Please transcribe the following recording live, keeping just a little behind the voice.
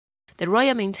The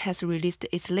Royal Mint has released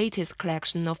its latest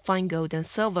collection of fine gold and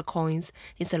silver coins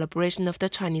in celebration of the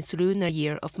Chinese Lunar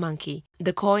Year of Monkey.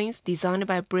 The coins, designed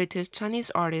by British Chinese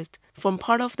artists, form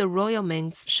part of the Royal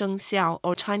Mint's Sheng Xiao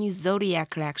or Chinese Zodiac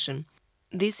collection.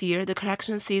 This year, the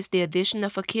collection sees the addition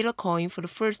of a kilo coin for the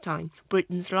first time,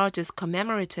 Britain's largest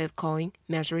commemorative coin,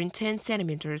 measuring 10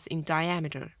 centimeters in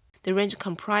diameter. The range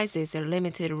comprises a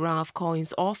limited run of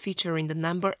coins all featuring the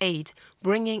number 8,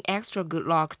 bringing extra good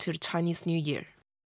luck to the Chinese New Year.